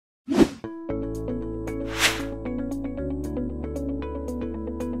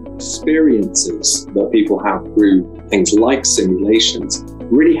Experiences that people have through things like simulations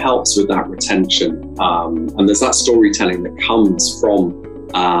really helps with that retention. And there's that storytelling that comes from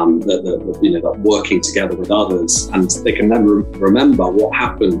that working together with others, and they can then remember what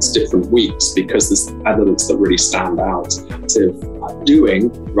happens different weeks because there's elements that really stand out. So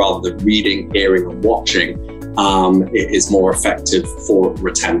doing rather than reading, hearing and watching it is more effective for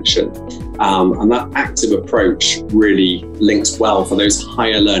retention. And that active approach really links well for those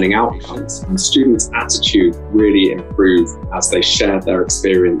higher learning outcomes, and students' attitude really improve as they share their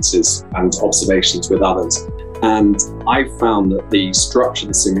experiences and observations with others. And I found that the structure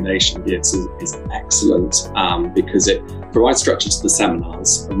the simulation gives is excellent because it provides structure to the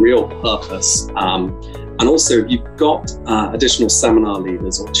seminars, a real purpose. And also, if you've got additional seminar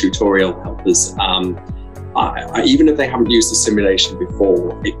leaders or tutorial helpers, even if they haven't used the simulation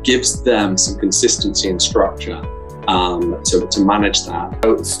before, it gives them some consistency and structure to manage that.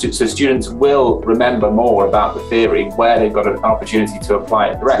 So students will remember more about the theory where they've got an opportunity to apply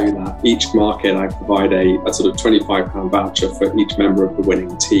it directly. Each market, I provide a sort of £25 voucher for each member of the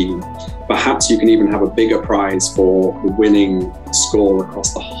winning team. Perhaps you can even have a bigger prize for the winning score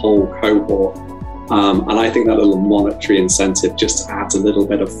across the whole cohort. And I think that little monetary incentive just adds a little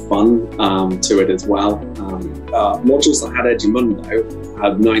bit of fun to it as well. Modules that had Edumundo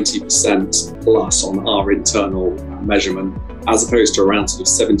had 90% plus on our internal measurement, as opposed to around sort of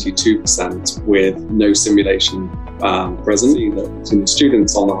 72% with no simulation present. The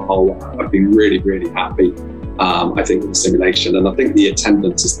students on the whole have been really, really happy, I think, with the simulation. And I think the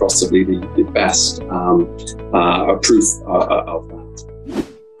attendance is possibly the best proof of